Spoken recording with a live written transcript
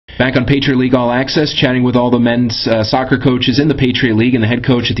Back on Patriot League All Access, chatting with all the men's soccer coaches in the Patriot League, and the head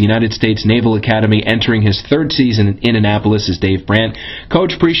coach at the United States Naval Academy entering his third season in Annapolis is Dave Brandt.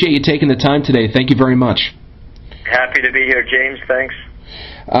 Coach, appreciate you taking the time today. Thank you very much. Happy to be here, James. Thanks.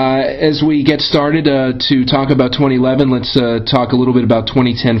 As we get started to talk about 2011, let's talk a little bit about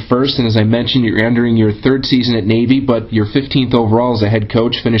 2010 first. And as I mentioned, you're entering your third season at Navy, but your 15th overall as a head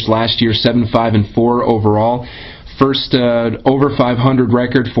coach. Finished last year 7-5-4 overall. First over 500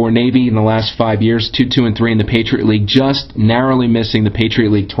 record for Navy in the last 5 years, 2-2-3 in the Patriot League, just narrowly missing the Patriot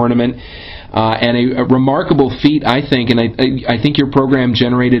League tournament. And a remarkable feat, I think, and I think your program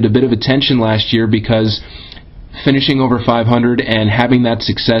generated a bit of attention last year because finishing over 500 and having that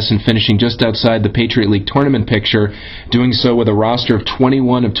success and finishing just outside the Patriot League tournament picture, doing so with a roster of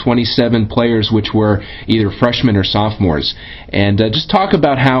 21 of 27 players, which were either freshmen or sophomores. And just talk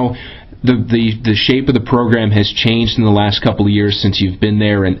about how the shape of the program has changed in the last couple of years since you've been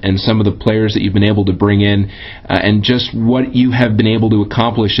there, and some of the players that you've been able to bring in, and just what you have been able to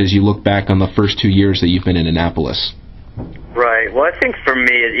accomplish as you look back on the first 2 years that you've been in Annapolis. Right. Well, I think for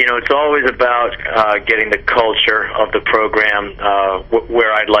me, it's always about getting the culture of the program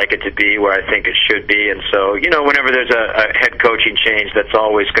where I'd like it to be, where I think it should be. And so, whenever there's a head coaching change, that's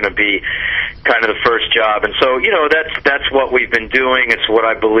always going to be kind of the first job. And so, that's what we've been doing. It's what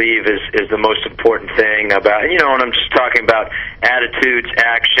I believe is the most important thing about, and I'm just talking about attitudes,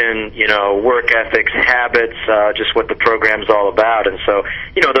 action, work ethics, habits, just what the program's all about. And so,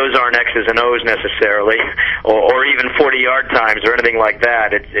 those aren't X's and O's necessarily, or even 40-yard times or anything like that.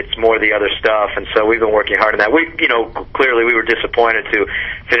 It's more the other stuff. And so we've been working hard on that. Clearly we were disappointed to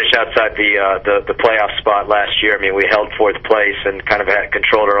finish outside the playoff spot last year. I mean, we held fourth place and kind of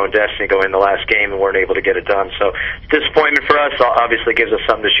controlled our own destiny going in the last game and weren't able to get it done. So disappointment for us obviously gives us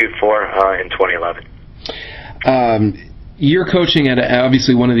something to shoot for in 2011. You're coaching at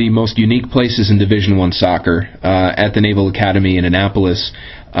obviously one of the most unique places in Division I soccer, at the Naval Academy in Annapolis.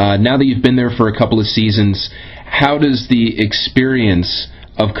 Now that you've been there for a couple of seasons, how does the experience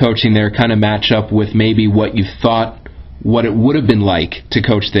of coaching there kind of match up with maybe what you thought what it would have been like to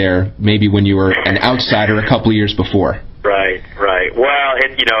coach there maybe when you were an outsider a couple of years before? Right. Well,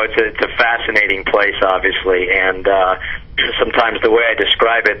 it's a fascinating place, obviously, and sometimes the way I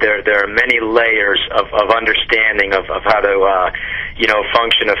describe it, there are many layers of understanding of how to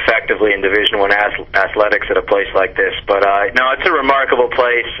function effectively in Division I athletics at a place like this. But no, it's a remarkable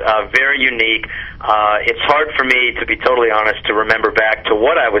place, very unique. It's hard for me, to be totally honest, to remember back to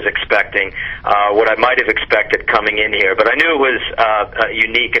what I was expecting, what I might have expected coming in here. But I knew it was a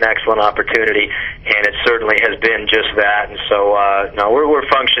unique and excellent opportunity, and it certainly has been just that. And so, no, we're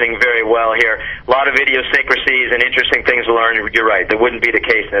functioning very well here. A lot of idiosyncrasies and interesting things to learn. You're right, that wouldn't be the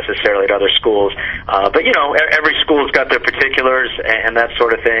case necessarily at other schools. But, every school's got their particulars and that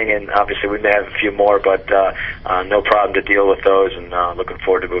sort of thing, and obviously we may have a few more, but no problem to deal with those, and looking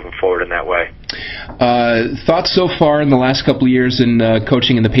forward to moving forward in that way. Thoughts so far in the last couple of years in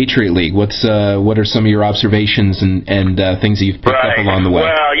coaching in the Patriot League? What are some of your observations and things that you've picked up along the way?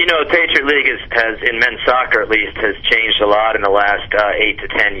 Well, the Patriot League has in men's soccer at least, has changed a lot in the last 8 to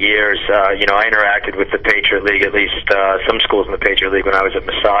 10 years. I interacted with the Patriot League, at least some schools in the Patriot League when I was at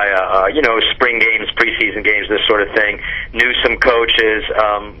Messiah. Spring games, preseason games, this sort of thing. Knew some coaches,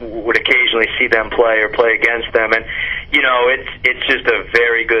 would occasionally see them play or play against them, and it's just a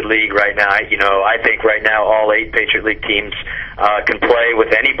very good league right now. I think right now all 8 Patriot League teams can play with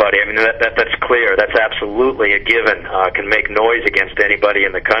anybody. I mean, that's clear. That's absolutely a given. Can make noise against anybody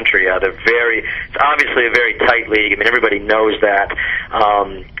in the country. It's obviously a very tight league. I mean, everybody knows that.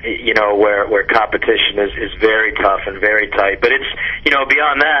 Where competition is very tough and very tight. But it's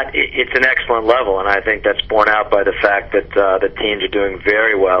beyond that, it's an excellent level, and I think that's borne out by the fact that the teams are doing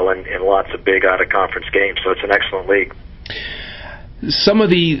very well in lots of big out-of-conference games. So it's an excellent league. Some of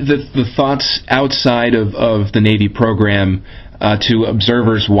the thoughts outside of the Navy program to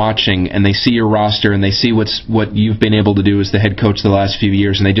observers watching, and they see your roster and they see what you've been able to do as the head coach the last few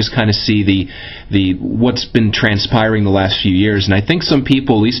years, and they just kind of see the what's been transpiring the last few years. And I think some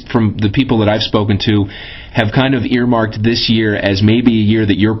people, at least from the people that I've spoken to, have kind of earmarked this year as maybe a year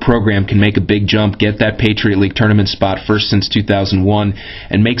that your program can make a big jump, get that Patriot League tournament spot first since 2001,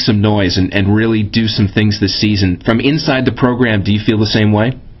 and make some noise and really do some things this season. From inside the program, do you feel the same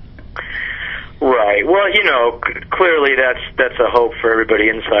way? Right. Right. Well, clearly that's a hope for everybody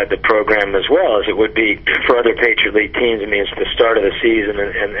inside the program as well as it would be for other Patriot League teams. I mean, it's the start of the season,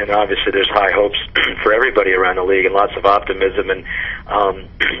 and obviously there's high hopes for everybody around the league and lots of optimism, and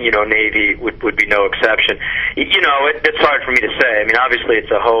Navy would be no exception. It's hard for me to say. I mean, obviously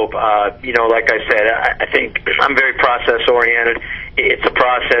it's a hope. Like I said, I think I'm very process oriented. It's a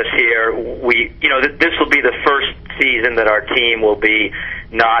process here. This will be the first season that our team will be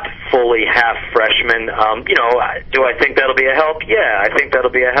not fully half freshmen. Do I think that'll be a help? Yeah, I think that'll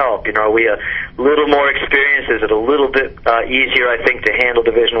be a help. We a little more experience. Is it a little bit easier, I think, to handle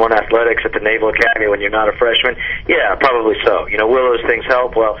Division I athletics at the Naval Academy when you're not a freshman? Yeah, probably so. Will those things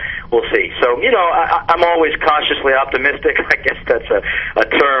help? Well, we'll see. So, I'm always cautiously optimistic. I guess that's a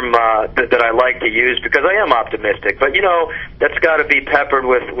term that I like to use because I am optimistic. But, that's got to be peppered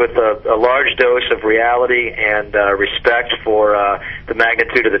with a large dose of reality and respect for the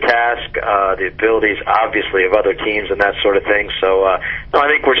magnitude of the task, the abilities, obviously, of other teams and that sort of thing. So, I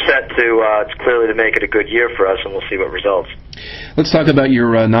think we're set to clearly to make it a good year for us, and we'll see what results. Let's talk about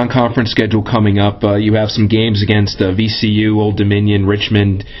your non-conference schedule coming up. You have some games against VCU, Old Dominion,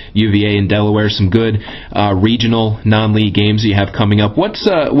 Richmond, UVA, and Delaware. Some good regional non-league games that you have coming up.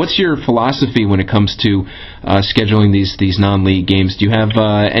 What's your philosophy when it comes to scheduling these non-league games? Do you have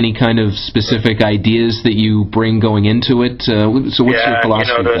any kind of specific ideas that you bring going into it? So what's your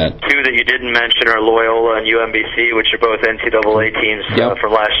philosophy with that? The two that you didn't mention are Loyola and UMBC, which are both NCAA teams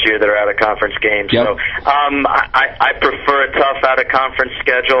from last year that are out-of-conference games. Yep. So I prefer a tough out-of-conference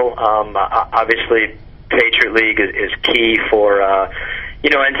schedule. Obviously, Patriot League is key for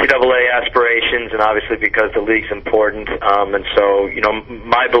NCAA aspirations, and obviously because the league's important. And so,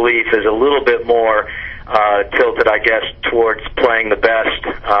 my belief is a little bit more tilted, I guess, towards playing the best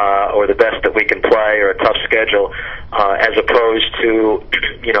or the best that we can play, or a tough schedule, as opposed to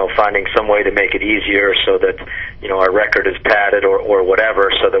finding some way to make it easier so that our record is padded or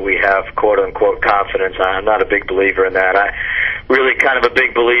whatever, so that we have quote unquote confidence. I'm not a big believer in that. I really kind of a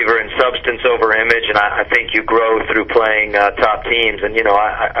big believer in substance over image, and I think you grow through playing top teams. And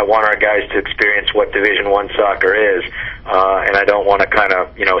I want our guys to experience what Division I soccer is, and I don't want to kind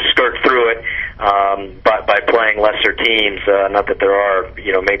of skirt through it. But by playing lesser teams, not that there are,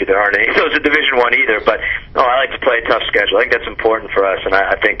 maybe there aren't any of those at Division I either, but I like to play a tough schedule. I think that's important for us, and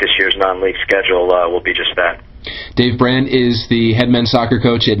I think this year's non-league schedule will be just that. Dave Brandt is the head men's soccer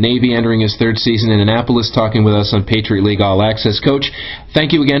coach at Navy, entering his third season in Annapolis, talking with us on Patriot League All Access. Coach,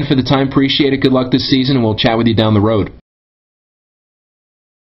 thank you again for the time. Appreciate it. Good luck this season, and we'll chat with you down the road.